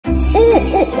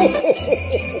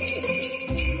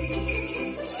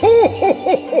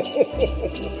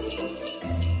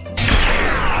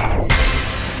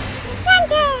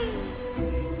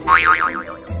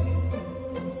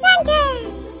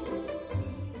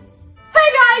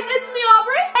guys, it's me,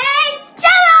 Aubrey. Hey,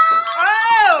 Caleb!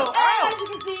 Oh! And as you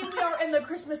can see, we are in the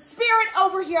Christmas spirit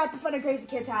over here at the Fun and Crazy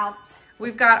Kids house.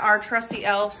 We've got our trusty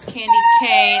elves, Candy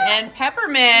Cane and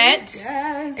Peppermint.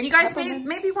 Yes. And you guys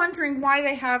may be wondering why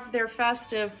they have their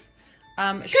festive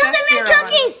chef they made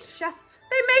cookies. Chef.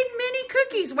 They made mini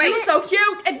cookies. Wait. It's so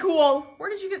cute and cool. Where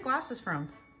did you get glasses from?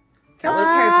 That was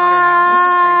Harry Potter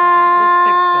now. Let's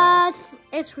fix those.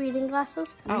 It's reading glasses.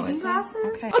 Oh, Reading glasses?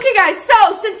 Okay. Okay, guys,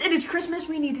 so since it is Christmas,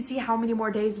 we need to see how many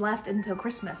more days left until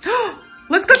Christmas.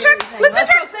 Let's go check. Let's go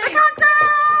check the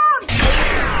countdown.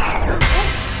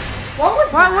 What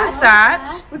was that? Was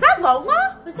that? Was that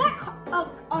Lola? Was that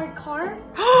our car?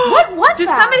 What was Did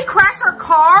that? somebody crash our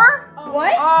car?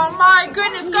 What? Oh my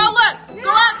goodness. Go look. Go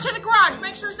out to the garage.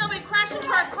 Make sure nobody crashed into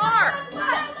our car.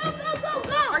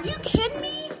 Go. Are you kidding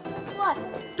me? What?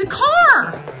 The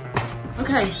car.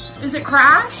 Okay. Is it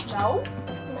crashed? No.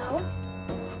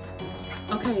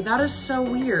 Okay, that is so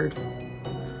weird.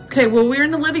 Okay, well, we're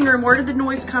in the living room. Where did the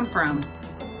noise come from?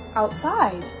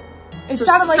 Outside. It So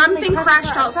sounded like something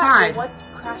crashed outside. What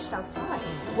crashed outside?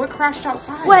 What crashed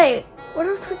outside? Wait, what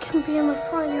if we can be in the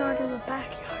front yard or the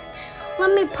backyard?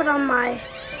 Let me put on my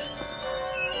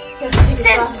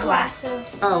SaVE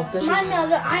glasses. Oh, that's just...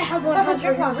 I have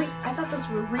 100 glasses. I thought those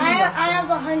were reading I glasses. have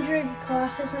 100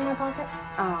 glasses in my pocket.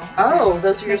 Oh. Oh,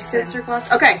 those are your Makes sense. sensor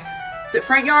glasses? Okay. Is it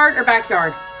front yard or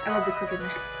backyard? I love the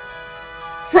crookedness.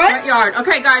 Front yard.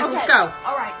 Okay, guys, let's go.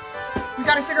 All right. We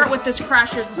gotta figure out what this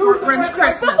crash is before it runs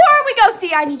Christmas. Before we go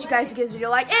see, I need you guys to give this video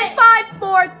a like. In 5,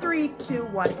 4, 3, 2,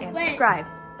 1, and Wait. subscribe.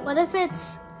 What if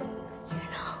it's, the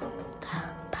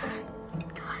bad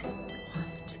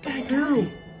guy? Who?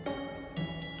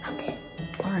 Okay.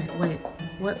 All right, wait.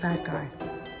 What bad guy?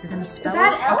 You're gonna spell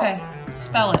bad it? elf? Okay,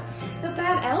 spell it. The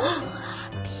bad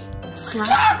elf?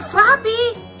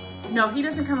 Slappy? No, he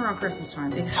doesn't come around Christmas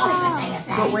time. It Oh.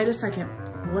 But wait a second.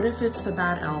 What if it's the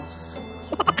bad elves?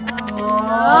 Oh.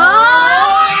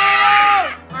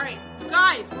 All right,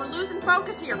 guys, we're losing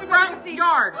focus here. Front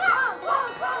yard.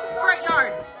 Front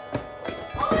yard.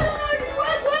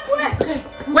 Okay,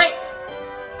 wait.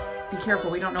 Be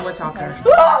careful. We don't know what's out there.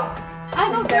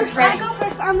 I go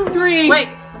first. I'm the 3. Wait.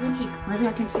 Let me peek. Maybe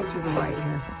I can see through the light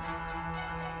here.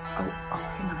 Oh,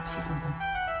 hang on. I see something.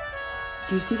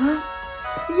 Do you see that?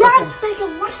 Yes, take a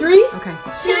look. 3, Okay.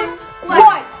 2, 1.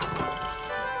 1.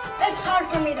 It's hard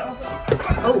for me to open.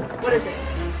 Oh. What is it?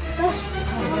 What?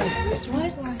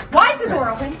 Why is the door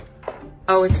open?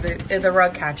 Oh, it's the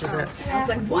rug catches it. I was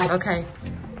like, what? Okay.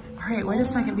 All right. Wait a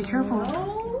second. Be careful.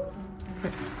 Oh.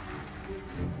 Okay.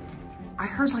 I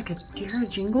heard like a. Do you hear a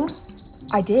jingle?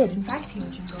 I did. In fact, hear a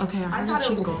jingle. Okay, I heard a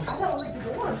jingle. I thought it was like the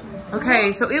door.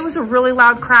 Okay, so it was a really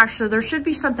loud crash, so there should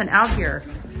be something out here.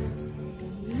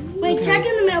 Wait, check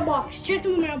in the mailbox. Check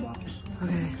in the mailbox.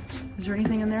 Okay. Is there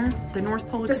anything in there? The North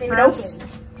Pole Doesn't even Express?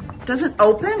 Doesn't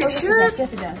open? It Yes, should?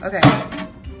 Yes, it does. Okay.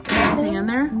 Anything in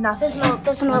there? Nothing.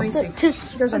 There's Let me see.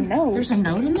 There's a note. There's a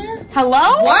note in there?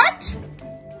 Hello? What?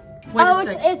 Wait a Oh,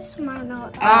 sec. it's my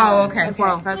note. Oh, okay.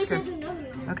 Well, that's Wait, good. there's another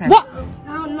note. Okay. What?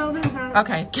 No, there's not.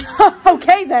 Okay.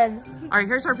 Okay, then. All right,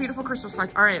 here's our beautiful Christmas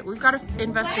lights. All right, we've got to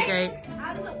investigate.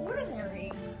 Out of the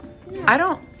ordinary. I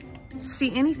don't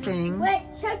see anything. Wait,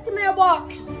 check the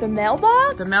mailbox. The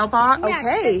mailbox? The mailbox?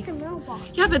 Okay. Check the mailbox.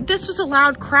 Yeah, but this was a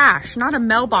loud crash, not a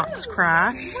mailbox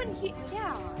crash.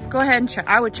 Yeah. Go ahead and check.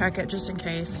 I would check it just in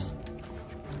case.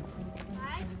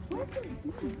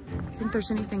 Think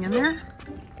there's anything in there?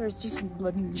 There's just...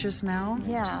 Just mail?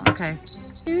 Yeah. Okay.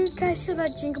 Do you guys hear that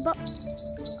jingle bell?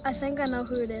 I think I know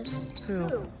who it is. Who?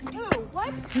 What?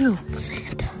 Who?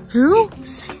 Santa. Who?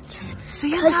 Santa.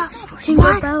 Santa? Jingle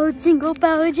What? bell, jingle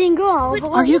bell, jingle all the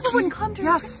way. Are you People wouldn't kidding? come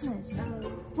during Yes. Christmas.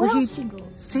 Well, What he- else jingles?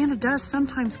 Santa does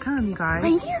sometimes come, you guys.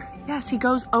 Reindeer? Yes, he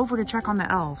goes over to check on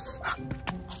the elves.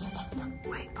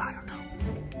 Wait, I don't know.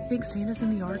 You think Santa's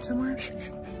in the yard somewhere?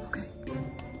 Okay.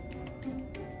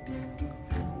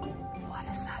 What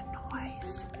is that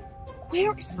noise?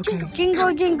 Where is Okay. jingle,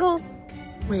 jingle, jingle?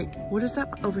 Wait, what is that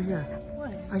over here?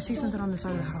 What? I see something on the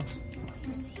side of the house.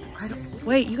 I don't.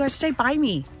 Wait, you guys stay by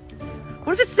me.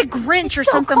 What if it's the Grinch or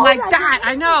so something cold like out that?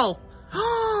 here. I know.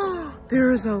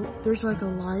 There's like a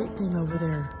light thing over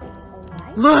there.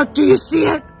 Look, do you see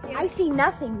it? I see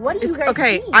nothing. What do you It's guys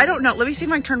okay. see? I don't know. Let me see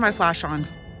if I can turn my flash on.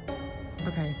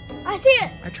 Okay, I see it.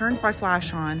 I turned my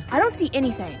flash on. I don't see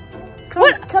anything.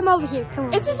 Come over here. Come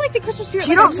over. It's just like the Christmas tree.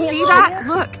 You don't see that?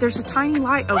 Look, there's a tiny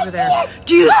light over there.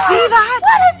 Do you see that?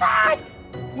 What is that?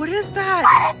 What is that?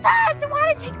 What is that?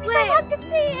 Why did it take me so long to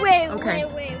see it? Wait, Okay.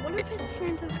 wait. What if it's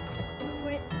Santa?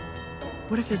 Wait,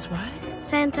 What if it's what?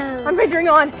 Santa. I'm figuring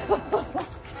on.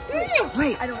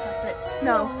 Wait. I don't trust it.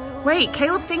 No. Wait,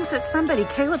 Caleb thinks it's somebody.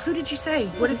 Caleb, who did you say?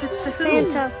 What if it's a who?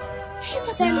 Santa.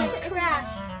 Santa is Crash.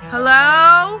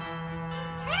 Hello?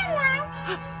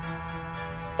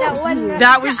 That wasn't.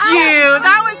 That was you.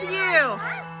 That was you.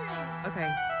 Okay.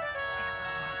 Say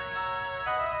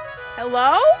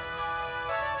Hello?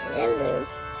 Hello.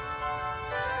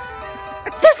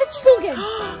 That's the chicken again.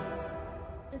 hello.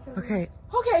 Okay.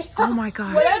 Okay. Oh my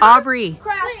God. Whatever. Aubrey.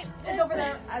 Crash. It's over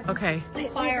there. Okay.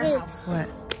 Firehouse. What?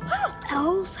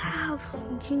 Elves have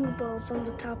jingle bells on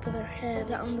the top of their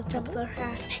head, on the top of their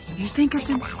hat. You think it's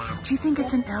an? Do you think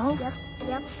it's an elf?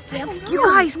 Yep. You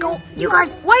guys go. You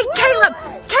guys. Wait, Caleb.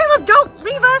 Caleb, don't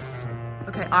leave us.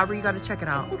 Okay, Aubrey, you got to check it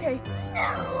out. Okay.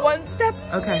 One step.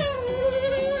 Okay.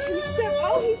 Two step.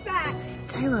 Oh, he's back.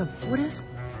 Caleb, what is?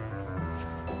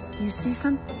 You see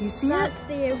some? You see it? That's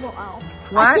the evil elf.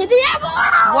 What? I see the evil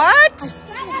elf!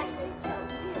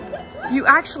 What? You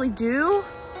actually do?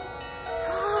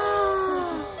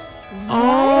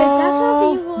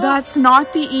 Oh, that's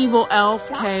not the evil elf,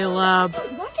 Caleb. I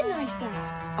don't recognize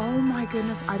that. Oh my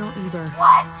goodness, I don't either.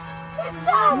 What is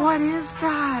that? What is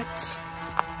that?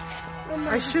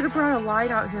 I should have brought a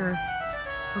light out here.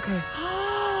 Okay.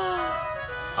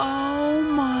 Oh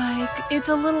my, it's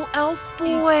a little elf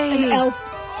boy. It's an elf.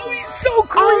 Oh, he's so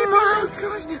creepy. Oh my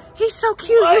gosh, he's so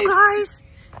cute, you guys.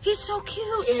 He's so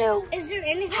cute. Is there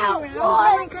anything around?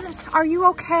 Oh my goodness, are you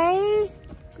okay?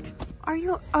 Are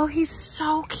you? Oh, he's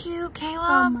so cute, Caleb.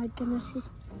 Oh my goodness.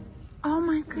 Oh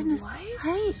my goodness.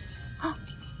 Hey, oh,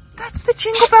 that's the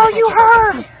jingle bell you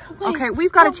heard. Okay,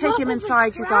 we've got to take him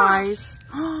inside, you guys.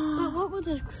 What was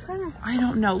this crash? I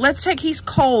don't know. He's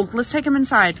cold. Let's take him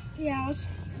inside. Yeah, let's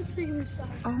take him inside.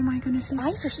 Oh my goodness,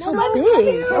 he's so big.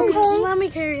 cute. Okay, let me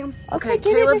carry him. Okay,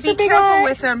 Caleb, be careful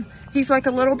with him. He's like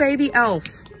a little baby elf.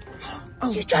 Oh,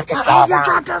 you dropped his light. You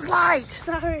dropped his light.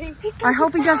 Sorry. I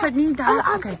hope he doesn't need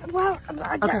that. Okay. Well,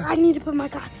 Okay. I need to put my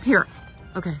glasses. Here.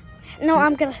 Okay. No,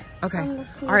 I'm gonna. Okay.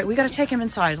 All right, we got to take him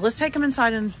inside. Let's take him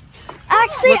inside and...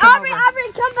 Actually, Look him Aubrey, over. Aubrey,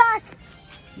 come back.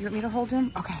 You want me to hold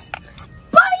him? Okay.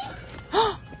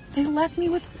 Bye. They left me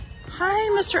with...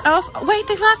 Hi, Mr. Elf. Oh, wait,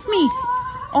 they left me.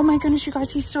 Oh my goodness, you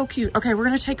guys, he's so cute. Okay, we're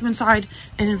going to take him inside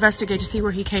and investigate to see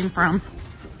where he came from.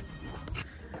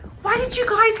 Why did you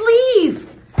guys leave?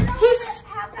 He's...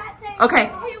 Okay.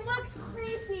 He looks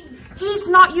creepy. He's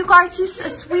not, you guys, he's a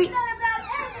sweet...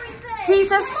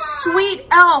 He's a sweet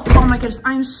elf. Oh my goodness,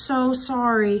 I'm so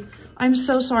sorry. I'm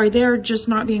so sorry. They're just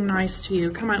not being nice to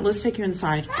you. Come on, let's take you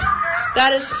inside.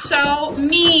 That is so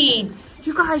mean.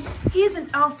 You guys, he's an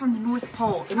elf from the North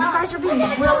Pole, and you guys are being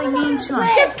really mean to him.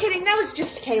 Just kidding. That was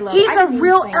just Caleb. He's a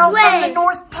real elf from the Wait.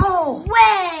 North Pole.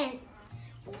 Wait.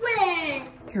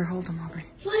 Here, hold him, Aubrey.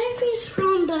 What if he's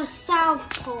from the South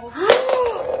Pole?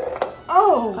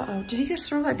 Oh. Uh-oh, did he just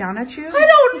throw that down at you? I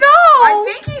don't know. I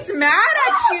think he's mad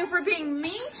at you for being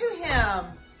mean to him.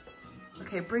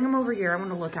 Okay, bring him over here. I want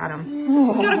to look at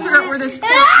him. We gotta figure out where this...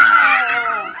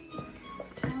 Oh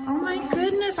my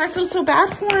goodness, I feel so bad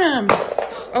for him.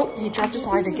 Oh, he dropped his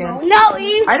light again. No,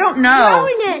 he's I don't know.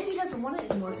 throwing He it. doesn't want it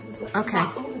anymore because it's like Okay.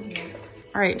 not over here.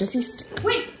 All right, does he...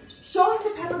 Wait, show him the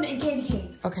peppermint and candy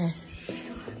cane. Okay.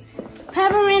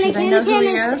 Peppermint Do and they candy know who cane. he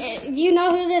is? Do you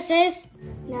know who this is?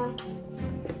 No.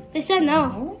 They said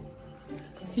no.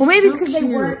 He's Maybe it's so because they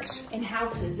cute. work in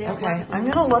houses. They don't Okay, work I'm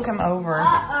gonna look him over.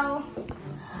 Uh-oh.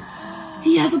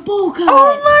 He has a bowl cut.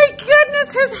 Oh my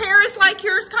goodness, his hair is like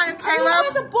yours, kind of, He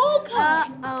has Caleb. a bowl cut.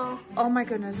 Uh-oh. Oh my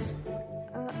goodness.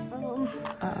 Uh-oh.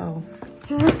 Uh-oh.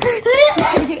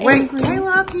 Wait,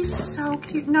 Caleb, he's so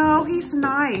cute. No, he's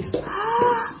nice.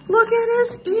 Look at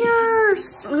his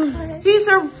ears. He's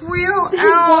a real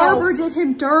elf. Barber did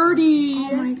him dirty.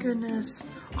 Oh my goodness.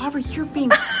 Aubrey, you're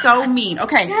being so mean.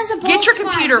 Okay, He has a get your bald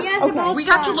spot. computer. He has a bald We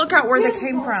got to spot. look out where they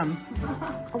came from.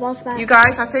 A ball spot. You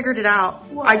guys, I figured it out.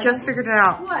 I just figured it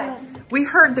out. What? We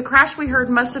heard, the crash we heard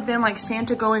must have been like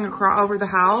Santa going across over the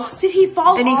house. Did he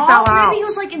fall And he off? fell out. Maybe he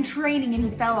was like in training and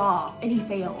he fell off and he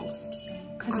failed.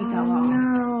 Because he fell off.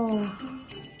 No. You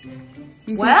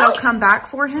think Well- they'll come back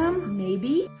for him?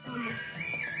 Maybe.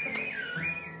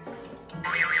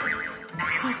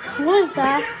 What was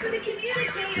that?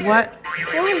 What?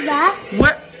 What was that?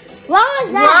 What? What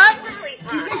was that? What?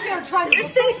 Do you think they're trying to...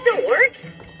 This thing still works?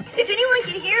 If anyone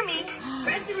can hear me,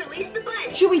 press and release the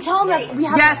button. Should we tell him that we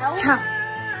have Yes, an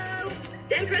elf?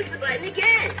 Then press the button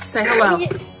again. say hello.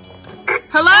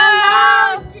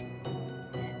 Hello?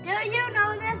 Do you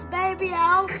know this baby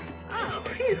elf? Oh,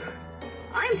 phew.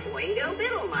 I'm Boingo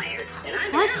Biddlemeyer, and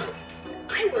I'm What? an elf.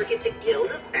 I work at the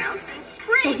Guild of Bounce and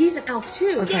Spring. So he's an elf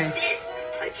too. Okay. Get this.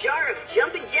 A jar of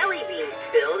jumping jelly beans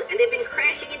spilled, and they've been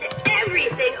crashing into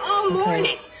everything all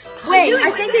morning. Wait,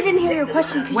 I think they didn't hear your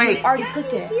question because Wait. you already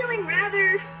clicked it. Feeling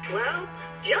rather, well,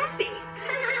 jumpy.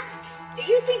 Do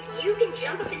you think you can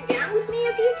jump up and down with me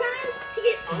a few times to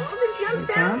get all the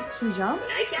jumps out? Should we jump?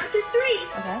 When I count to 3,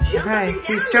 Okay. jump up Okay, and down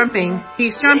he's with jumping. me.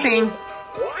 He's jumping.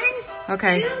 1,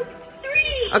 Okay. 2,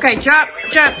 3. Okay, jump,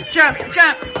 jump, jump,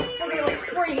 jump. Okay, let's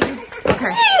spring.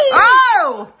 Okay.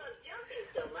 Oh! Jumping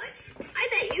so much, I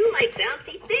bet you like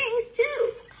bouncy things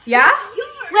too. Yeah? Your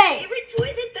Wait. favorite toy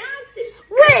that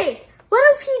bounces. Wait, what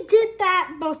if he did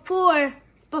that before?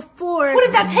 What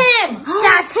if that's him?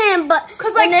 That's him, but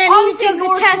Because like and then all he took the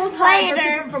North Pole test times are later.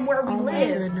 different from where we Oh my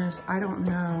live. goodness, I don't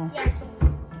know. Yes.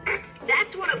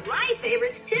 That's one of my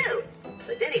favorites too.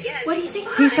 But then again, What did he say?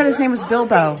 He said his name was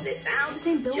Bilbo. Is his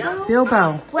name Bilbo?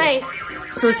 Bilbo. Wait.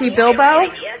 So is he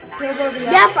Bilbo? Bilbo the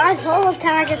Yep, elf. I told him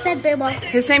like I said, Bilbo.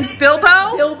 His name's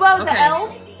Bilbo? Bilbo the Okay.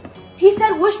 elf. He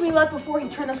said "wish me luck" before he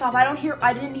turned us off. I didn't hear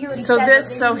what he So said. this-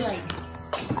 but so- maybe,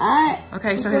 like,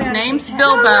 Okay, so his Yeah. name's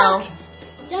Bilbo.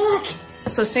 Look.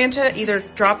 So Santa either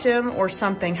dropped him or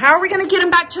something. How are we gonna get him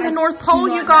back to the North Pole,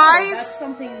 no, you no, That's guys?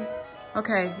 something.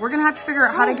 Okay, we're gonna have to figure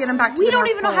out how to get him back to We the North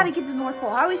don't even Pole. know how to get to the North Pole.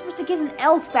 How are we supposed to get an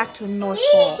elf back to the North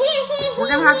Pole? We're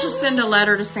gonna have to send a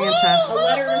letter to Santa. A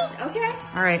letter. Okay.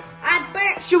 All right, I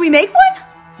bet. Should we make one?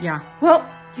 yeah. Well,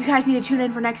 you guys need to tune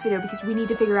in for next video because we need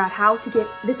to figure out how to get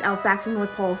this elf back to the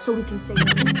North Pole so we can save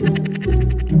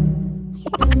it.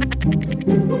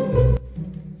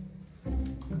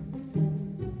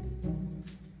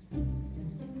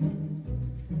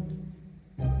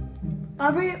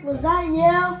 Aubrey, was that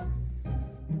you?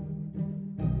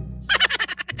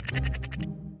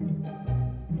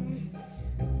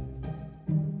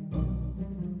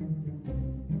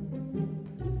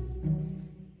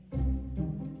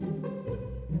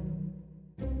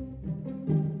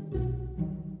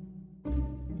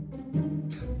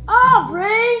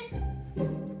 Aubrey!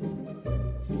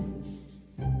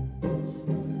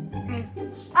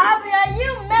 Aubrey, are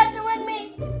you messing with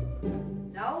me?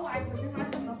 No, I was in my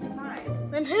room the whole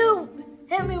time. Then who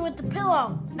hit me with the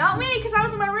pillow? Not me, because I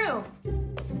was in my room.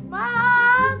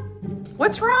 Mom!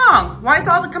 What's wrong? Why is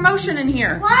all the commotion in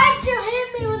here? Why'd you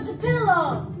hit me with the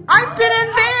pillow? I've been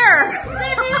in there.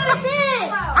 Then who did?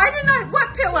 I did not. What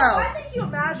I pillow? think you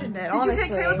imagined it, Did honestly. you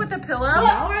hit Caleb with a pillow? No,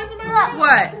 I was in my room.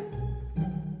 What?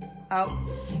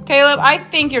 Oh, Caleb, I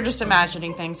think you're just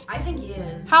imagining things. I think he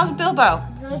is. How's Bilbo?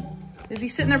 Is he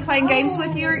sitting there playing games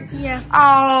with you? Yeah.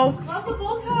 Oh. Love the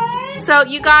bowl cut. So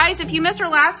you guys, if you missed our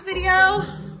last video,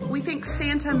 we think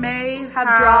Santa may Have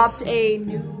dropped a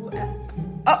new.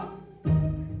 Oh.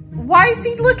 Why is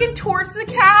he looking towards the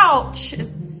couch?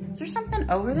 Is there something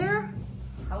over there?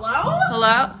 Hello?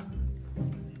 Hello?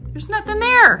 There's nothing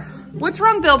there. What's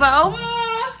wrong, Bilbo?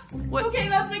 What? Okay,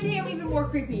 that's making him even more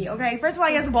creepy. Okay, first of all,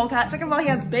 he has a bowl cut. Second of all, he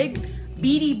has big,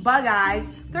 beady bug eyes.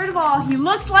 Third of all, he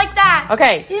looks like that.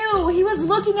 Okay. Ew, he was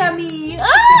looking at me.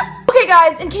 Ah! Okay,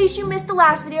 guys, in case you missed the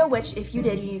last video, which if you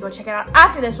did, you need to go check it out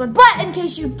after this one. But in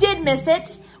case you did miss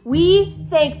it, we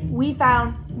think we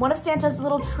found one of Santa's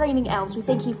little training elves. We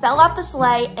think he fell off the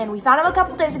sleigh, and we found him a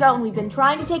couple days ago, and we've been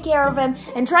trying to take care of him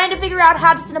and trying to figure out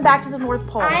how to send him back to the North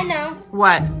Pole. I know.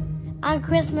 What? On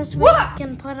Christmas, we What?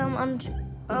 can put them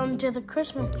under the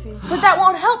Christmas tree. But that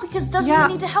won't help because doesn't Yeah.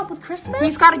 he need to help with Christmas?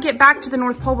 He's got to get back to the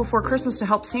North Pole before Christmas to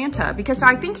help Santa because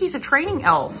I think he's a training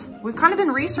elf. We've kind of been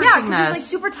researching yeah, this.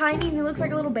 he's like super tiny and he looks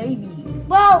like a little baby.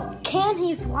 Well, can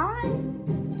he fly?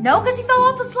 No, because he fell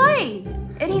off the sleigh.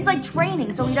 And he's like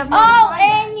training, so he doesn't know how Oh, to fly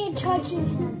yet. and you touching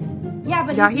him. Yeah,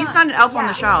 but Yeah, he's not an elf on yeah.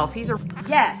 the shelf. He's a...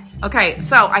 Yes. Okay,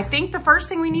 so I think the first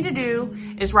thing we need to do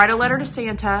is write a letter to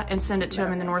Santa and send it to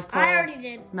him in the North Pole I already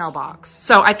did. mailbox.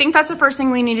 So I think that's the first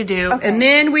thing we need to do. Okay. And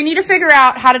then we need to figure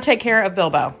out how to take care of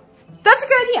Bilbo. That's a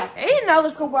good idea. Hey, now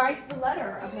let's go write the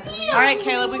letter. Okay. All right,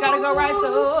 Caleb, we got to go write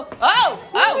the...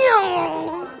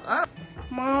 Oh!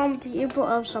 Mom, the evil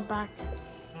elves are back.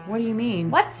 What do you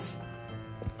mean? What?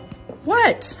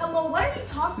 What? Hello, what are you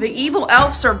talking The evil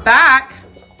elves are back.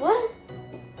 What?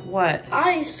 What?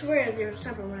 I swear there's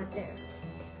something right there.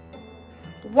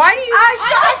 Why do you... I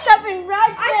saw something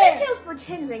right I there. think he was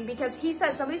pretending because he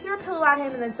said somebody threw a pillow at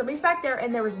him and then somebody's back there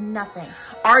and there was nothing.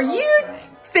 Are you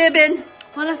fibbing?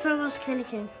 What if it was Candy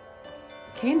Cane?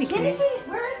 Candy cane?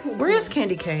 Where is Candy Where is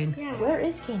Candy Cane? Yeah. Where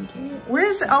is Candy Cane? Where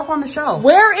is the elf on the shelf?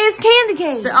 Where is Candy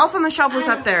Cane? The elf on the shelf was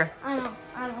I up know. there. I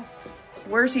know.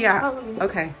 Where's he at? Follow me.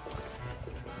 Okay.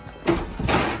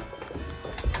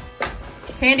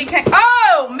 Candy cane.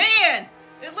 Oh, man!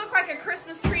 It looked like a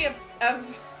Christmas tree of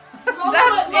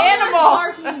stuffed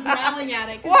animals. Yelling at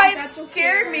it. Why, it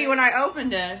scared me when I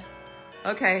opened it.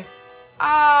 Okay.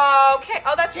 Oh, okay.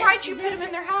 Oh, that's right. You put them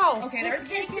in their house. Okay, there's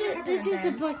This is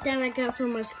the book that I got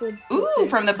from my school. Ooh,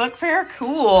 from the book fair?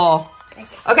 Cool.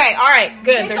 Okay, all right,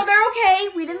 good. Okay, so they're okay.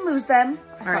 We didn't lose them.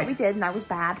 I thought right. we did, and that was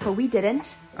bad, but we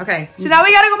didn't. Okay. So now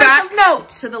we gotta go Back make some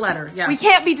notes. to the letter, yes. We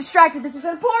can't be distracted. This is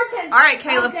important. All right,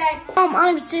 Caleb. Okay.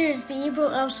 I'm serious. The evil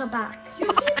elves are back. You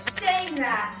keep saying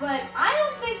that, but I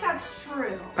don't think that's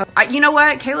true. You know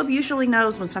what? Caleb usually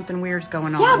knows when something weird's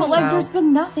going on. Yeah, but like so- there's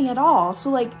been nothing at all. So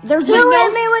like there's been Who no.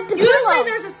 hit me with the Usually pillow?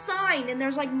 there's a sign, and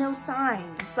there's like no sign.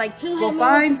 It's like Who hit we'll me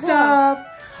find with the pillow? stuff.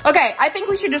 Okay, I think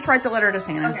we should just write the letter to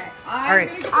Santa. Okay. All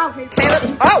right. Okay.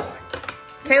 Caleb. Oh!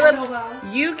 Caleb, Bilbo.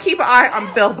 you keep an eye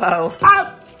on Bilbo.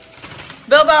 Oh.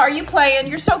 Bilbo, are you playing?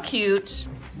 You're so cute.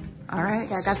 All right.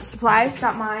 Okay, I got the supplies,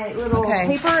 got my little Okay.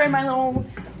 paper and my little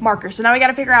marker. So now we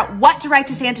gotta figure out what to write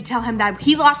to Santa to tell him that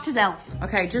he lost his elf.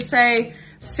 Okay, just say,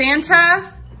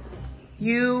 Santa,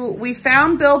 we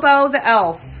found Bilbo the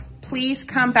elf. Please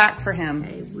come back for him.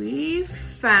 Okay, we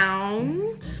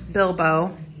found...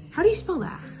 Bilbo. How do you spell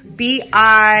that?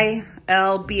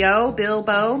 B-I-L-B-O,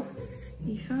 Bilbo.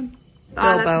 We found...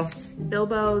 Bilbo. that's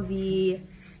Bilbo the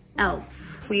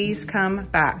elf. Please come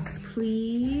back.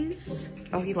 Please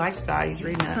Oh, he likes that. He's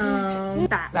reading it. come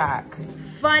back. Back.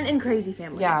 Fun and crazy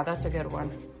family. Yeah, that's a good one.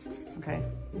 Okay.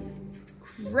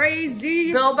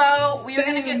 Crazy. Bilbo, we are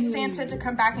going to get Santa to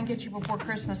come back and get you before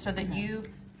Christmas so that you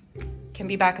can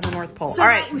be back in the North Pole. So All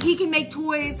right. that he can make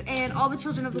toys and all the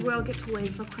children of the world get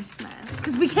toys for Christmas.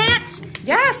 Because we can't.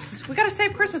 Yes, we got to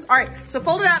save Christmas. All right, so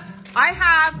fold it up. I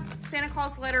have Santa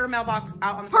Claus letter mailbox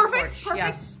out on the front porch. Perfect.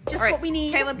 Yes. Just All right, what we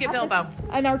need. Caleb, get at Bilbo.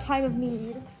 this- In our time of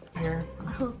need. Here.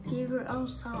 I hope the evil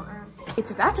elves are. It's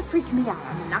about to freak me out,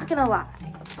 I'm not gonna lie.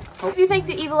 If you think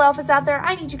the evil elf is out there,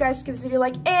 I need you guys to give this video a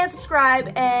like and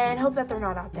subscribe and hope that they're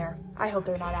not out there. I hope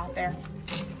they're not out there.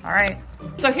 All right.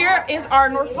 So here is our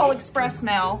North Pole Express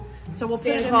mail. So we'll put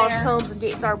it Santa in Claus there. comes and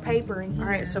gets our paper in here. All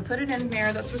right, so put it in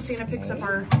there. That's where Santa picks up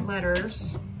our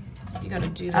letters. You got to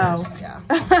do this. Oh.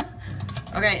 Yeah.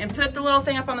 Okay, and put the little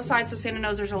thing up on the side so Santa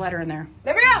knows there's a letter in there.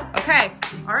 There we go. Okay.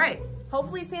 All right.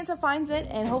 Hopefully Santa finds it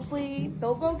and hopefully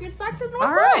Bilbo gets back to the North All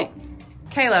Pole. right.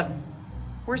 Caleb,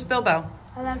 where's Bilbo?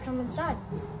 I left them inside.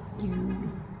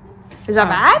 Is that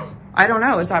bad? I don't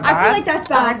know. Is that bad? I feel like that's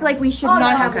bad. I feel like we should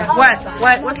not have Okay. that.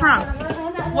 What? What's wrong?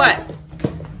 What?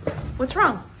 What's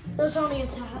wrong? There's only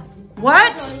his hat.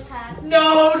 What? His hat.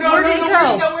 No, Where did he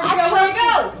go? I told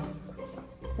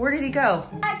you. Where did he go?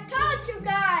 I told you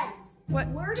guys. What?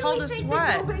 Where do Told we us think what?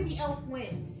 this little baby elf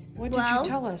went? What did Well- you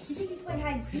tell us? He's playing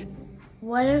hide and seek.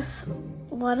 What if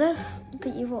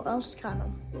the evil elves got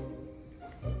him?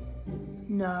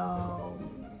 No.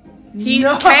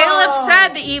 Caleb said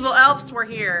the evil elves were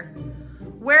here.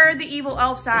 Where are the evil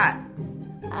elves at?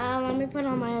 Let me put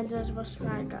on my invisible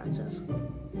smart glasses.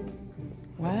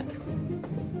 What?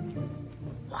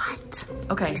 What?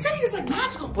 Okay. He said he was like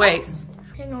magical. Wait.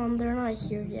 Hang on, they're not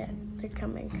here yet. They're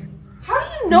coming. How do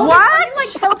you know? What? Are you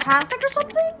like telepathic or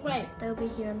something? Wait, they'll be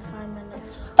here in 5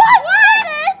 minutes. 5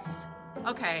 minutes?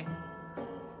 Okay.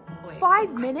 Wait. 5 I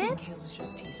think minutes? Caleb's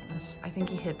just teasing us. I think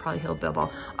he probably hit Bilbo.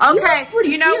 Okay. pretty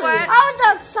You know serious. what? I was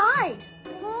outside.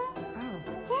 Oh.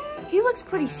 He looks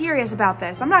pretty serious about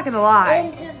this. I'm not gonna lie.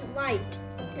 And his light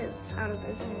is out of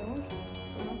his hand.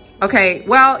 Okay.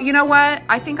 Well, you know what?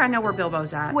 I think I know where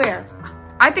Bilbo's at. Where?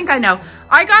 I think I know.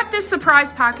 I got this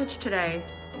surprise package today.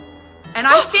 And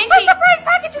I think a surprise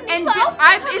package of and evil elf?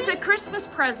 it's a Christmas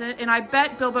present, and I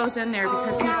bet Bilbo's in there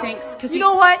because he thinks You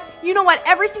know what? You know what?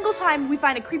 Every single time we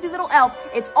find a creepy little elf,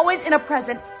 it's always in a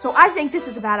present. So I think this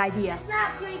is a bad idea. It's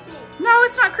not creepy. No,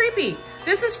 it's not creepy.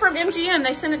 This is from MGM.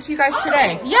 They sent it to you guys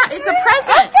today. Yeah, it's a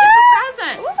present. Okay. It's a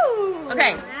present. Ooh.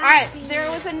 Okay. All right. There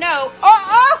was a note.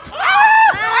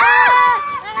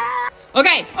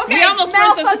 Okay. We almost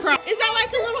broke the surprise. Is that like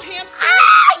the little hamster?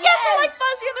 Yes, they're like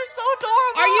fuzzy and they're so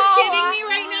adorable. Are you kidding me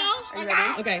right now? Are you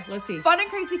ready? Okay. Let's see. Fun and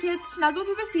crazy kids snuggle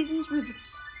through the seasons with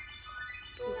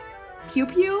Pew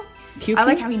Pew. Pew I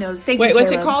like Pew? how he knows. Thank you, Wait,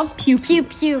 what's it Caleb. called? Pew Pew.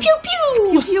 Pew. Pew Pew.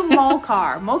 Pew Pew Mall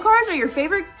Car. Mall cars are your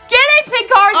favorite guinea pig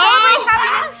cars. Oh. Celebrate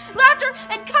happiness, laughter,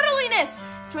 and cuddliness.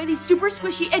 Enjoy these super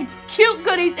squishy and cute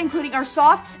goodies, including our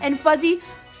soft and fuzzy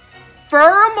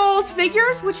fur molds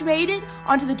figures, which made it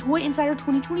onto the Toy Insider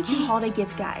 2022 holiday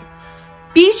gift guide.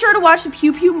 Be sure to watch the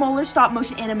Pew Pew Molar stop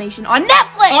motion animation on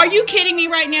Netflix. Are you kidding me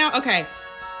right now? Okay.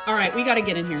 All right. We got to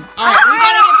get in here. All right. We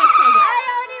got to get this present. I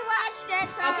already watched it.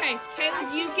 So Okay,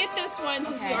 Caleb, you get this one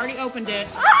since you already opened it.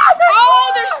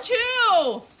 Oh, There's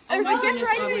two! There's my a gift goodness,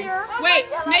 right Aubrey. here. Wait,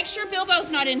 make sure Bilbo's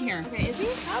not in here. Okay, is he?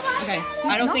 Okay,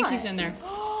 I don't think not. he's in there.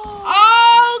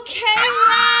 Oh,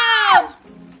 Caleb!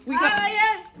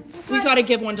 We got got to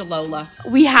give one to Lola.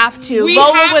 We have to. We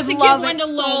Lola have would to love give one it to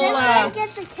so Lola. much. Get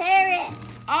the carrot.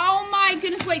 Oh my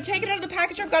goodness, wait, take it out of the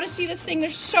package. I've got to see this thing. They're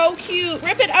so cute.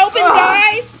 Rip it open,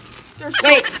 guys. They're so,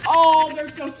 wait. Oh, they're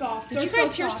so soft. Did you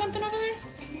guys hear something over there?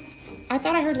 I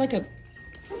thought I heard like an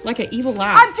evil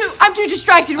laugh. I'm too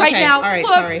distracted right now. All right,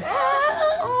 Look. sorry.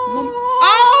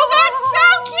 Oh, that's so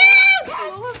cute.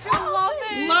 I love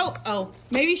it. Oh,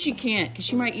 maybe she can't because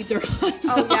she might eat their eyes.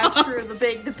 Oh yeah, off. true. The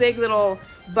big little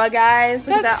bug eyes.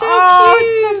 Look That's at that. so Oh,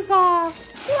 cute. it's so soft.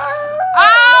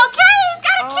 Oh, Kelly's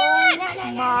got a cat.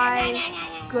 Oh my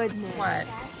goodness. What?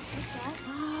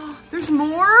 There's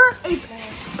more?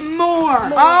 More.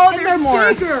 Oh, And there's they're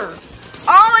more. bigger.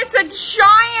 Oh, it's a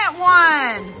giant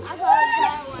one. I got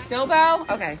that one. Bilbo?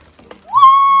 Okay.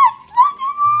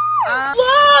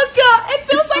 Look! It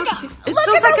feels so like cute. a.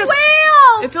 Look at the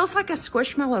whale. It feels like a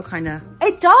squishmallow, kind of.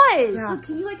 It does. Yeah. Look,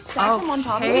 can you like stack them on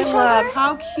top of each Caleb, other?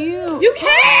 how cute. You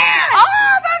can. Oh,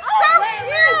 that's so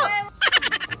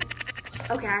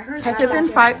cute. Okay, I heard. Has it been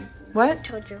 5? What?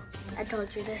 I told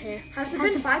you the hair. Has it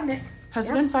been 5 minutes? Has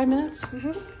it been 5 minutes?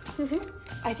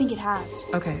 I think it has.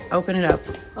 Okay, open it up.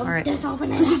 All right. Just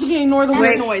open it. Let's just ignore the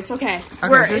weird Wait. noise. Okay.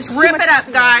 Okay, just rip it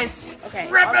up, guys. Okay.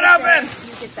 Rip it open.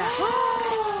 You get that.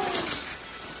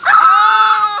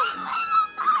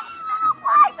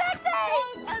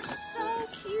 Those are so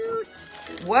cute.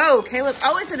 Whoa, Caleb.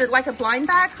 Oh, is it like a blind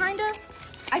bag, kind of?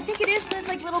 I think it is. There's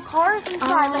like little cars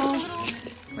inside. Like little.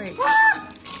 Wait.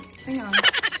 Hang on.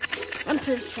 I'm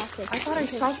too distracted. I thought I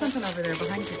saw something over there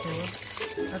behind you, Caleb.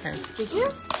 Okay. Did you?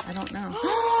 I don't know.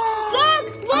 Look!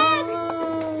 Look!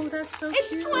 Oh, that's so It's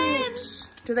cute. twins.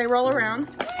 Do they roll around?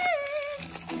 All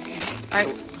right.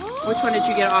 Which one did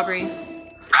you get, Aubrey? That's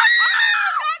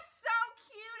so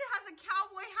cute. It has a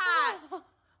cowboy hat.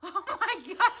 Oh my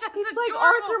gosh, that's It's adorable. like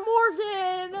Arthur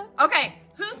Morgan. Okay,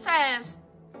 who says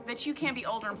that you can't be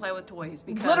older and play with toys?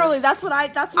 Because Literally, that's what I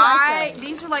say.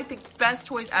 these are like the best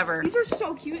toys ever. These are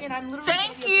so cute, and I'm literally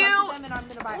Thank gonna be you. obsessed with them, and I'm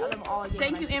gonna buy them all again.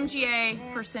 Thank you, MGA,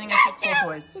 for sending us these cool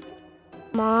toys.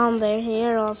 Mom, they're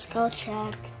here. Let's go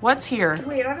check. What's here?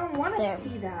 Wait, I don't want to There.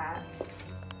 see that.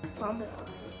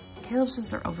 Caleb says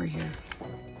they're over here.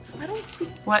 I don't see.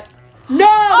 What?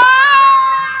 No!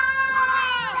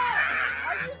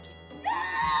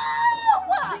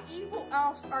 The evil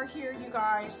elves are here, you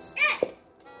guys.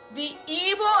 The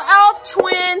evil elf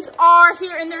twins are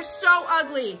here, and they're so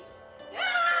ugly.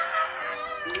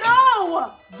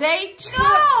 No! They took.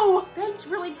 No! They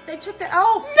took the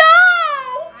elf.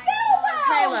 No!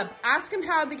 Bilbo! Caleb, ask him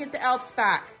how to get the elves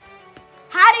back.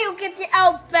 How do you get the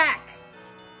elf back?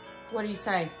 What do you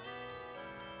say?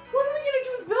 What are we gonna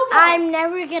do with Bilbo? I'm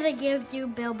never gonna give you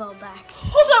Bilbo back.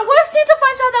 Hold on, what if Santa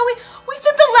finds out that we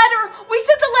sent the letter? We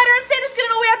sent the letter and Santa's gonna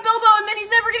know we have Bilbo and then he's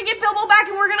never gonna get Bilbo back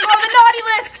and we're gonna go on the naughty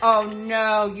list. Oh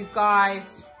no, you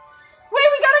guys. Wait,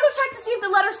 we gotta go check to see if the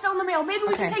letter's still in the mail. Maybe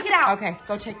we can take it out. Okay,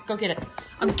 go get it.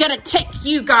 I'm gonna take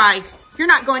you guys. You're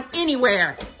not going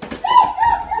anywhere.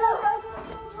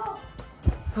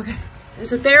 Okay,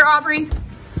 is it there, Aubrey?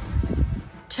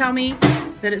 Tell me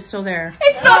that it's still there.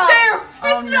 It's not there! It's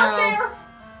Oh, not no. there!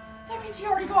 That means he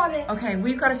already got it. Okay,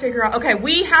 we've got to figure out. Okay,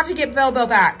 we have to get Bilbo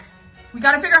back. We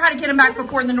got to figure out how to get him back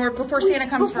before Santa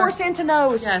comes Before first. Santa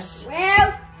knows. Yes.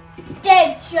 Well,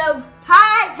 did you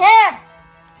hide him?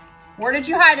 Where did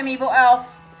you hide him, evil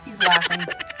elf? He's laughing.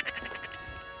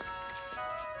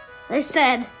 They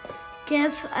said,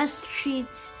 give us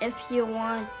treats if you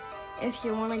want a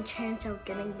chance of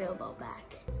getting Bilbo back.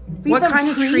 What kind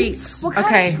of treats? What kind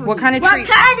Okay, of treats? what kind of What treats?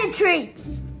 kind of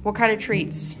treats? What kind of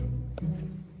treats?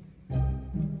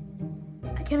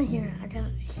 I can't hear.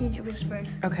 He whispered.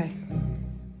 Okay.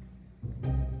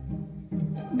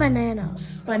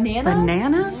 Bananas. Bananas?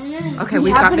 Bananas? Okay, We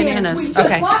we've have got bananas. bananas. We just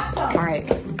Okay. bought some. All right.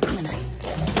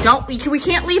 We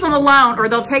can't leave them alone or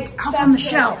they'll take Elf on the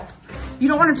shelf. You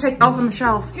don't want to take Elf on the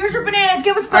shelf. Here's your bananas.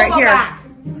 Give us Bilbo All right, here. back.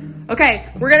 Okay,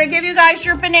 we're gonna give you guys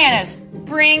your bananas.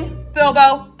 Bring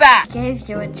Bilbo back. Gave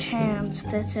you a chance.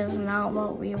 This is not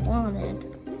what we wanted.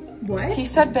 What? He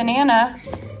said banana.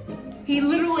 He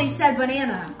literally said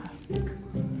banana.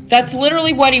 That's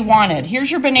literally what he wanted. Here's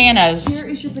your bananas. Here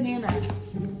is your banana.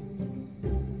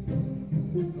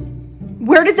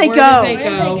 Where did they Where go? did they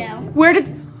go? Where did...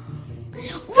 This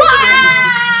is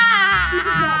This is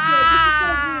not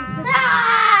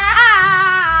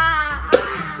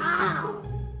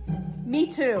good. Me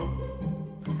too.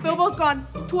 Bilbo's gone.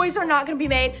 Toys are not gonna be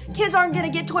made. Kids aren't gonna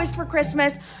get toys for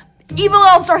Christmas. Evil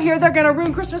elves are here. They're gonna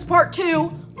ruin Christmas part 2.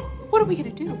 What are we gonna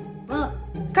do?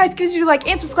 Guys, could you like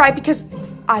and subscribe because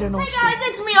I don't know. Hey guys,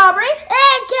 it's me, Aubrey.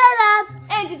 And Caleb.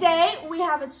 And today we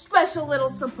have a special little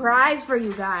surprise for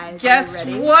you guys. Guess Are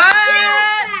you ready?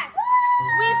 what?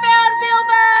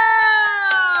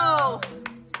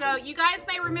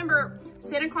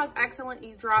 Claus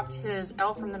accidentally dropped his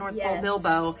elf from the North Pole, Yes.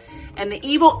 Bilbo, and the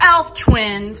evil elf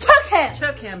twins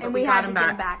Took him, but and we had got to him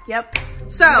get back. Yep.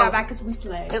 So, we got back because we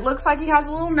slay. it looks like he has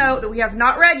a little note that we have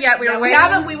not read yet. We were waiting.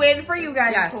 haven't. We waited for you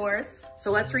guys, Yes. of course. So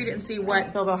let's read it and see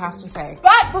what Bilbo has to say.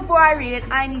 But before I read it,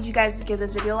 I need you guys to give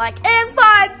this video a like. And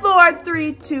 5, 4,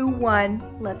 3, 2,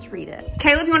 1. Let's read it.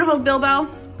 Caleb, you want to hold Bilbo?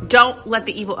 Don't let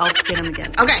the evil elves get him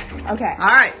again. Okay. Okay. All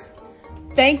right.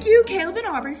 Thank you, Caleb and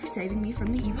Aubrey, for saving me from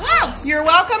the evil elves. You're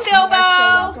welcome, Bilbo. You are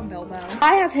so welcome, Bilbo.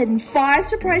 I have hidden 5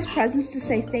 surprise presents to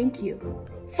say thank you.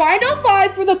 Find all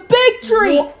 5 for the big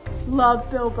treat. Love,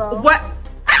 Bilbo. What?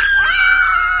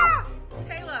 Ah!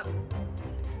 Caleb,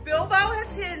 Bilbo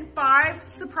has hidden 5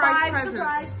 surprise presents.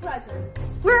 Surprise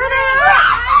presents. Where are they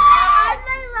at? Are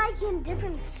they like in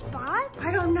different spots?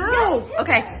 I don't know.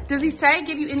 Okay, does he say,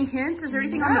 give you any hints? Is there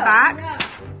anything on the back? No.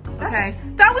 Okay,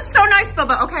 that was so nice,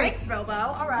 Bilbo. Okay. Thanks, Bilbo.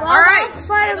 All right. All right. That's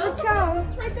part of Those the are show.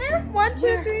 presents right there. 1,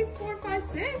 2, 3, 4, 5,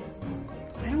 6.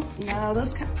 I don't know.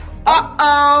 Those kind.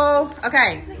 Uh-oh.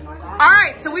 Okay. All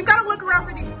right, so we've got to look around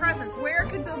for these presents. Where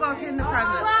could Bilbo have hidden the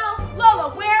presents? Well,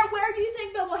 Lola, where do you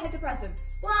think Bilbo hid the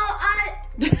presents? Well, I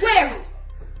Where?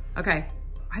 Okay,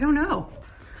 I don't know.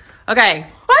 Okay.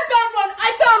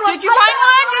 I found one. Did you find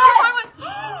one? Did you find one?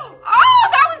 Oh,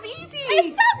 that was easy.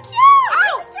 It's so cute.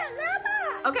 Oh. Look at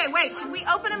Llama. Okay, wait. Should we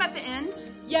open them at the end?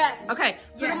 Yes. Okay.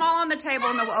 Put Yes. them all on the table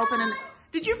and then we'll open them.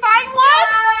 Did you find one?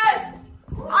 Yes.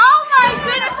 Oh my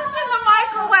goodness! It's in the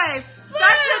microwave.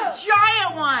 That's a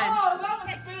giant one. Oh, that was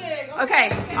big. Okay.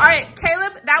 All right,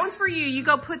 Caleb. That one's for you. You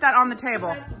go put that on the table.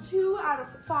 That's 2 out of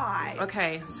 5.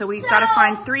 Okay. So we've got to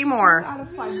find 3 more. Out of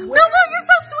 5. Bilbo, you're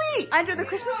so sweet. Under the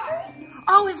Christmas tree?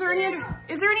 Oh, is there any under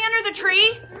the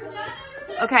tree?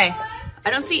 Okay. I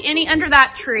don't see any under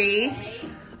that tree. That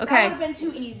would Okay. have been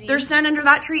too easy. There's none under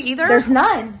that tree either? There's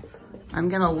none. I'm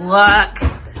gonna look.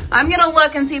 I'm gonna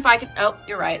look and see if I can. Oh,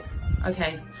 you're right.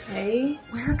 Okay. Okay.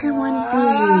 Where can one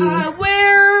be?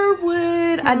 Where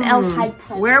would an elf hide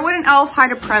presents? Where would an elf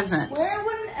hide a present? Where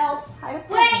would an elf hide a present?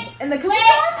 Wait, In the cookie wait,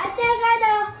 jar? I think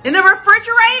I In the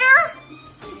refrigerator?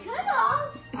 know. Cut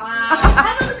off.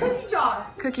 Hide in the cookie jar.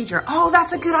 Cookie jar. Oh,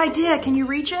 that's a good idea. Can you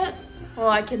reach it? Well,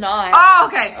 I cannot. Oh,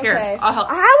 okay. Here, Okay. I'll help.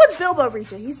 How would Bilbo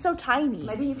reach it? He's so tiny.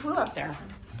 Maybe he flew up there.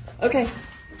 Okay.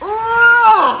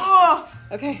 Oh!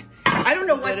 Okay. I don't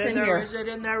know what's in here. Is it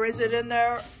in there? Is it in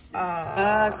there?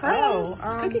 Crumbs.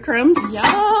 Cookie crumbs.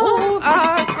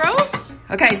 Yeah. Gross.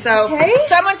 Okay, so Okay.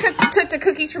 someone took the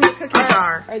cookies from the cookie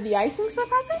jar. Are the icings the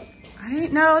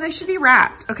present? No, they should be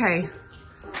wrapped. Okay.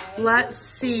 Let's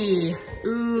see.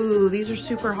 Ooh, these are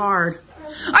super hard.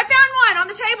 I found one on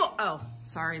the table. Oh,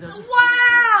 sorry. Those are...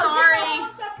 Wow!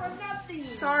 Sorry.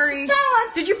 Sorry.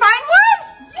 Did you find one?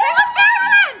 Caleb found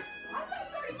one! I thought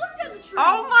you already looked at the tree.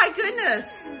 Oh my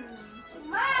goodness.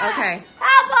 Okay.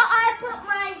 How about I put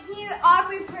mine here,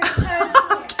 Aubrey for her?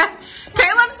 Okay.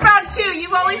 Caleb's found 2.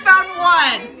 You've only found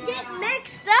 1. Get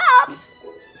mixed up.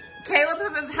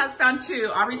 Caleb has found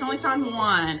 2. Aubrey's only found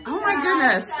 1. Oh my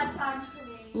goodness.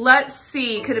 Let's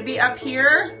see. Could it be up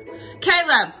here?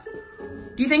 Caleb,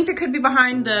 do you think that could be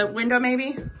behind the window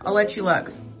maybe? I'll let you look.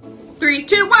 3,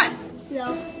 2, 1.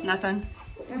 No. Nothing.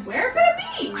 Where could it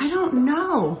be? I don't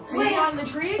know. Are you on the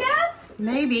tree again?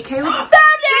 Maybe. Caleb. Found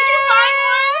Did you it! find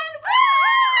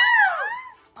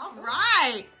one? All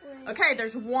right. Okay,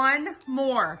 there's 1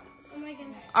 more. Oh my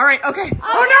goodness. All right, okay. Oh no,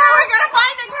 I gotta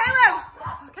find it, Caleb.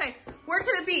 Okay, where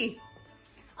could it be?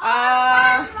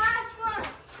 Last one.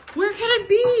 Where could it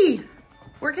be?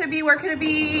 Where could it be? Where could it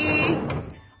be?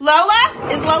 Lola?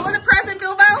 Is Lola the present,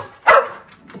 Bilbo?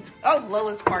 Oh,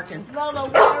 Lola's barking. Lola,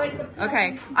 where is the present?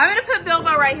 Okay, I'm gonna put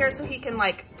Bilbo right here so he can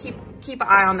like keep an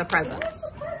eye on the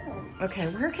presents. Okay,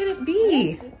 where could it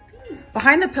be?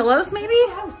 Behind the pillows, maybe?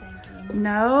 I was thinking.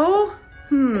 No.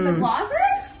 The closet?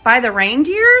 By the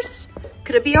reindeers?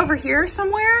 Could it be over here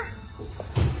somewhere?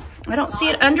 I don't see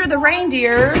it under the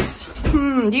reindeers.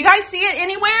 Do you guys see it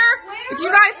anywhere? If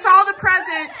you guys saw the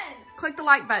present, click the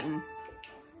like button.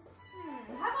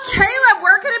 Caleb,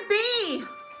 where could it be?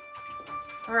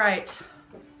 All right.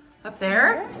 Up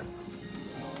there?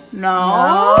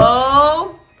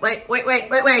 No. Wait.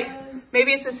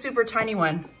 Maybe it's a super tiny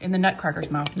one in the Nutcracker's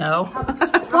mouth. No.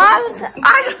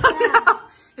 I don't know.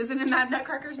 Is it in that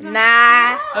Nutcracker's mouth?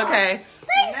 Nah. Okay.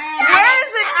 Where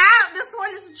is it at? This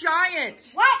one is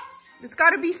giant. What? It's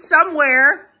got to be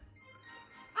somewhere.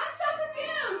 I'm so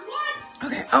confused.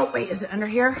 What? Okay. Oh, wait. Is it under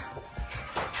here?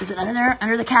 Is it under there?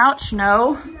 Under the couch?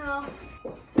 No. No.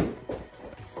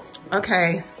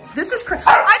 Okay. This is crazy.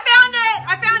 I found it.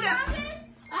 I found it.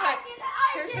 Look.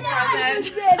 Here's the present.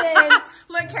 Didn't.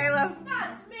 Look, Caleb.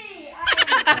 That's me.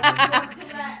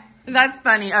 I That's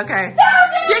funny. Okay.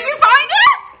 found it. Did you find it?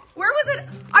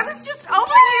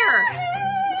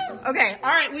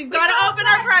 right, we've got to open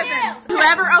our presents.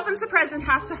 Whoever opens the present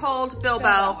has to hold Bilbo.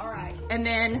 All right. And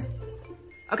then,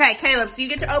 okay, Caleb, so you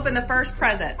get to open the first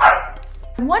present. I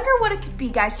wonder what it could be,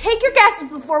 guys. Take your guesses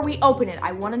before we open it.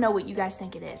 I want to know what you guys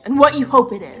think it is and what you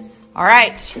hope it is. All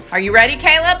right. Are you ready,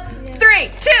 Caleb? Yeah.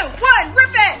 3, 2, 1, rip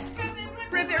it.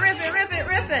 Rip it, rip it, rip it,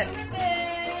 rip it.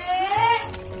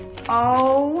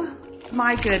 Oh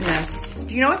my goodness.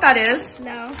 Do you know what that is?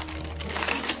 No.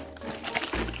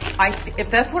 If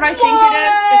that's what I think it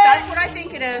is, if that's what I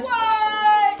think it is.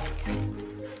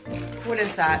 What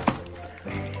is that?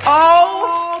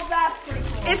 Oh, that's pretty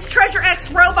cool. It's Treasure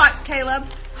X robots, Caleb.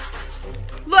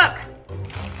 Look.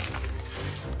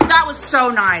 That was so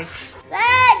nice.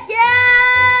 Thank you.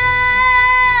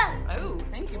 Oh,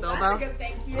 thank you, Bilbo. That's a good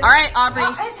thank you. All right, Aubrey.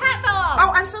 Oh, his hat fell off.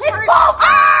 Oh, I'm so sorry. Sorry,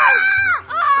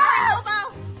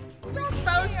 Bilbo. We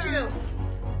exposed you.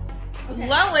 Okay.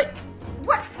 Lola,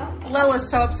 what? Lola's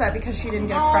so upset because she didn't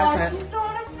get a present. She's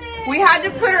throwing a fit. We had to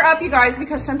put her up, you guys,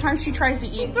 because sometimes she tries to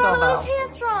eat Throwing Bilbo. a little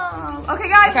tantrum. Okay,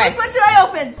 guys, which one should I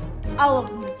open? I'll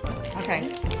open this one. Okay.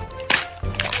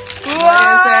 What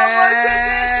is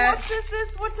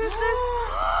it? What's this?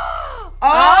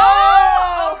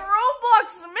 Oh! A Roblox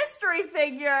mystery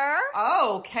figure.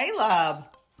 Oh, Caleb.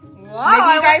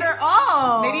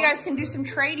 Wow, Maybe you guys can do some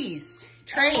trades.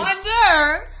 I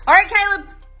wonder. All right, Caleb,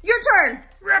 your turn.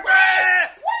 Rip it.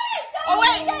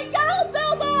 Wait, go,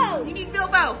 Bilbo. You need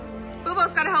Bilbo.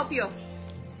 Bilbo's got to help you.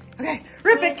 Okay,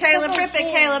 rip it, Caleb. Rip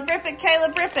it, Caleb. Rip it,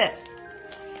 Caleb. Rip it.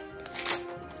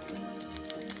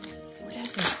 What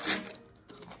is it?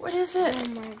 What is it? Oh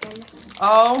my goodness.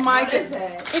 Oh my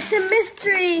goodness. It's a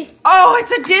mystery. Oh,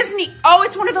 it's a Disney. Oh,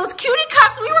 it's one of those cutie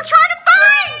cups we were trying to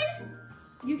find.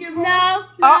 You get no,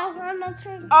 I'm not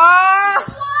trying. Oh.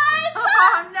 What?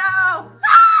 Oh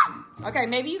no. Okay,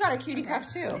 maybe you got a cutie cup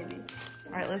too.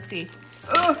 All right, let's see.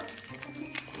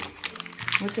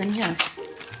 What's in here?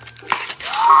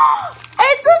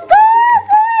 It's a door!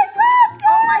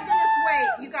 Oh my goodness, wait.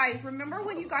 You guys, remember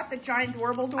when you got the giant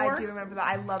doorbell door? I do remember that.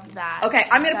 I loved that. Okay,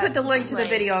 I'm going to put the link to the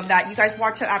video of that. You guys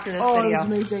watch it after this video. Oh, it was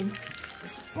amazing.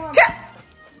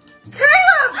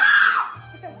 Caleb!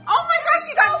 Oh my gosh,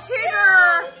 you got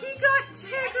Tigger! He got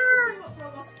Tigger!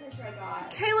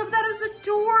 Caleb, that is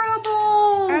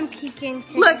adorable. I'm keeping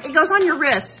Tigger. Look, it goes on your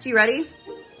wrist. You ready?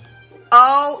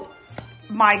 Oh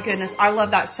my goodness, I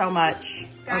love that so much.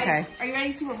 Guys, okay. Are you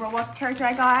ready to see what Roblox character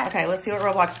I got? Okay, let's see what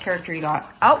Roblox character you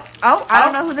got. I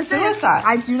don't know who this is. Who is that?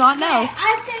 I do not know.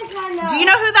 I think I know. Do you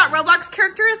know who that Roblox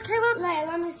character is, Caleb?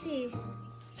 Let me see.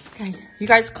 Okay, you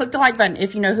guys click the like button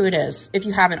if you know who it is. If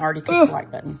you haven't already, click the like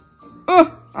button.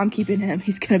 I'm keeping him.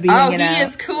 He's gonna be hanging out. Oh, he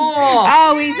is cool.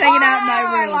 Oh, he's hanging out in my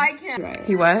room. I like him.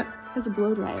 He what? He has a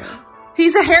blow dryer.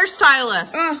 He's a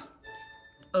hairstylist.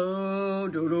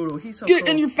 Oh, he's so Get cool.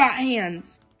 in your fat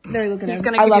hands. There, look at him. He's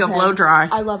gonna give you a blow dry.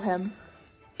 I love him.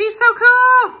 He's so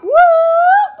cool. Woo,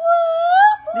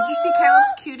 woo. Did you see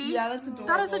Caleb's cutie? Yeah, that's adorable.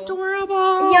 That is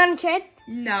adorable. You want to trade?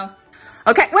 No.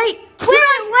 Okay, wait.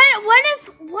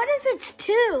 What if it's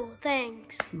two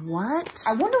things? What?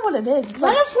 I wonder what it is. It's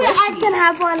What like if I can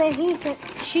have one and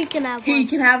she can have one? He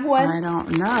can have one. I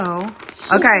don't know.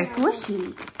 She's okay.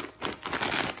 Squishy.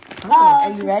 Oh,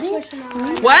 are you ready?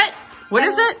 What? What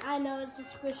is it? I know it's a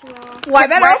squishmallow. Well, I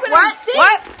better open it and see.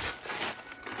 What?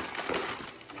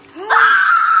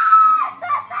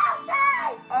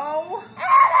 Oh.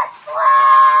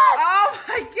 Oh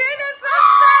my goodness, that's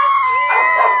so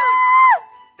cute.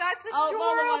 That's adorable.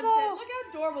 Lola wants it. Look how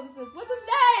adorable this is. What's his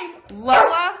name?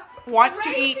 Lola wants to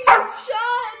eat.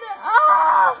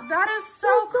 That is so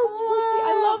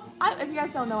cool. If you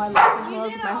guys don't know, I love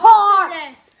squishmallows with my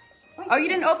heart. Oh, you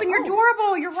didn't open your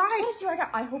durable. You're right. Let's see what I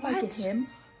got. I hope I get him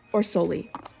or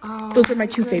Sully. Oh, those are my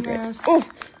two favorites. Oh,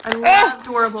 I love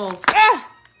durables.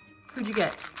 Who'd you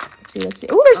get? Let's see.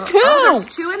 Oh, there's two. Oh, there's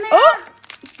two in there. Oh,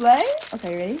 Slay.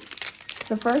 Okay, ready?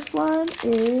 The first one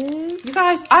is. You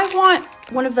guys, I want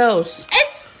one of those.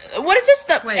 It's what is this?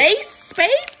 The Ace Spade?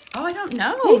 Oh, I don't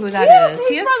know He's who cute. that is.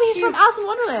 He's from Alice in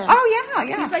Wonderland. Oh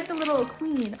yeah. He's like the little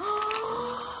queen.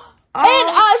 Oh. And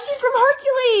she's from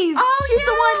Hercules. Oh, she's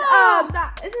the one.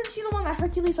 Isn't she the one that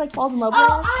Hercules like falls in love with?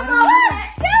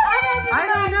 I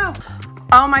don't know.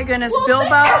 Oh my goodness, Bilbo.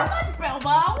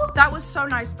 That was so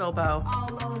nice, Bilbo. Oh,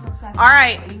 Lola's obsessed. All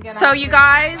right, so you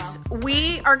guys,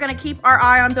 we are gonna keep our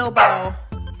eye on Bilbo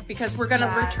because we're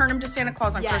gonna return him to Santa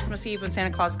Claus on Christmas Eve when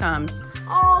Santa Claus comes.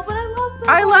 Oh, but I love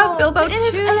Bilbo. I love Bilbo too.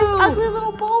 And his ugly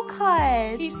little bowl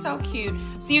cut. He's so cute.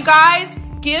 So you guys,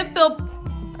 give Bilbo.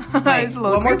 Wait,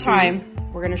 one more time.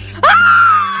 We're gonna. So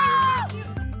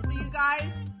you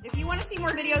guys, if you want to see more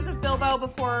videos of Bilbo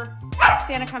before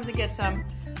Santa comes and gets him,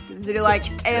 Give this video a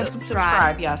like and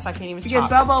subscribe. Yes, I can't even because stop.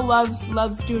 Bilbo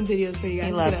loves doing videos for you guys.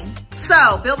 He loves.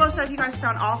 So Bilbo said if you guys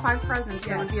found all 5 presents,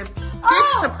 there would be a big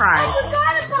surprise. I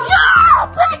forgot about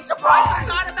Yeah, big surprise. I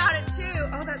forgot about it too.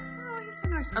 Oh, that's he's so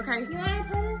nice. Okay. You want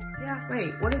to put it? Yeah.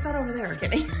 Wait, what is that over there? Just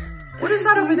kidding. What is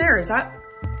that over there? Is that?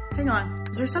 Hang on.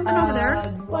 Is there something over there?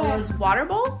 Was water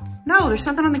bowl? No, there's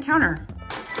something on the counter.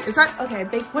 Is that? Okay,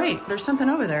 big. Wait, there's something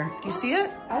over there. Do you see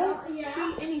it? I don't see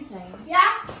anything. Yeah.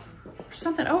 There's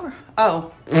something over.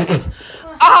 Oh.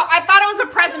 Oh, I thought it was a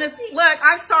present. It's look.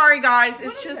 I'm sorry, guys.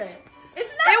 It's just.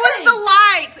 It's It nothing. was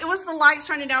the lights. It was the lights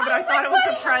shining down, but I thought it was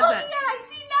a present. I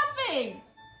see nothing.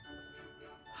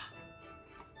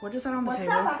 What is that on the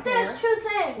table? There's 2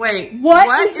 things. Wait,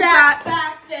 What is that?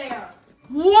 back there?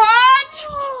 What?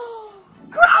 Oh,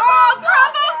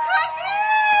 crumble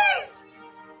cookies!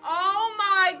 Oh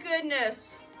my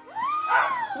goodness.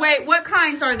 Wait, what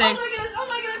kinds are they? Oh my goodness! Oh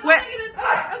my goodness! Wait.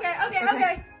 Oh my goodness!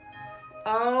 Okay.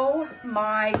 Oh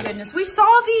my goodness. We saw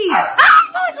these.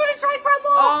 Ah! Oh, it's what it's trying crumble.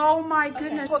 Oh my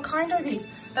goodness. What kind are these?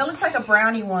 That looks like a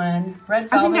brownie one. Red I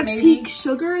think velvet that's maybe. pink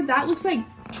sugar. That looks like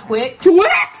Twix.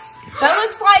 Twix. That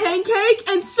looks like Pancake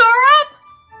and syrup.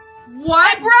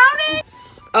 what? Brownie.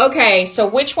 Okay, so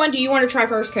which one do you want to try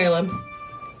first, Caleb?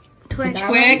 Twix.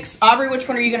 Twix. Aubrey, which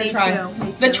one are you going to try?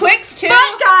 Me The too. Twix too?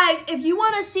 But guys, if you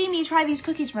want to see me try these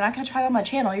cookies, we're not going to try them on my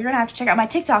channel. You're going to have to check out my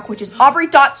TikTok, which is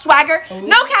Aubrey.swagger.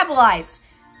 No capitalize.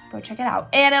 Go check it out.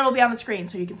 And it'll be on the screen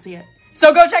so you can see it.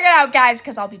 So go check it out, guys,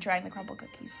 because I'll be trying the crumble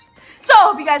cookies. So,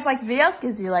 hope you guys liked the video.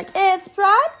 Give us a like and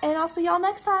subscribe. And I'll see y'all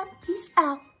next time. Peace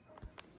out.